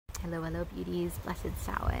Hello, hello, beauties. Blessed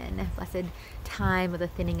Samhain, blessed time of the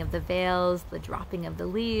thinning of the veils, the dropping of the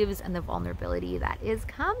leaves, and the vulnerability that is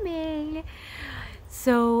coming.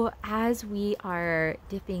 So as we are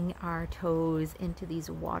dipping our toes into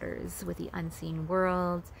these waters with the unseen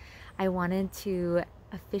world, I wanted to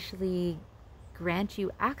officially grant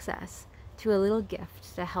you access to a little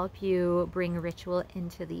gift to help you bring ritual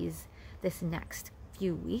into this next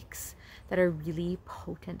few weeks that are really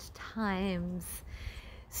potent times.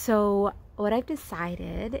 So what I've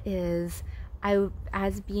decided is,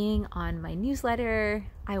 as being on my newsletter,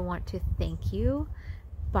 I want to thank you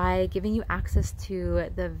by giving you access to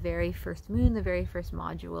the very first moon, the very first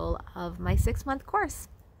module of my 6-month course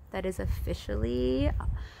that is officially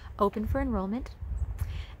open for enrollment.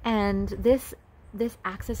 And this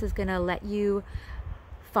access is going to let you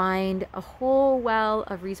find a whole well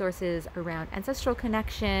of resources around ancestral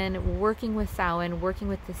connection, working with Samhain, working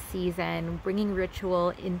with the season, bringing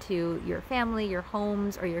ritual into your family, your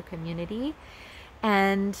homes, or your community.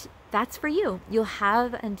 And that's for you. You'll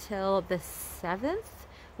have until the 7th,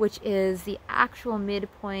 which is the actual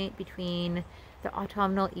midpoint between the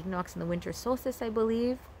autumnal equinox and the winter solstice, I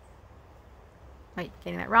believe. Might be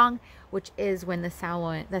getting that wrong, which is when the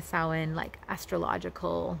Samhain like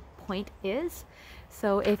astrological point is.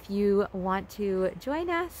 So if you want to join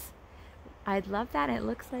us, I'd love that. It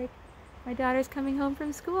looks like my daughter's coming home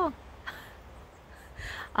from school.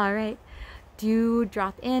 All right, do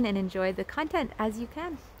drop in and enjoy the content as you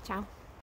can. Ciao.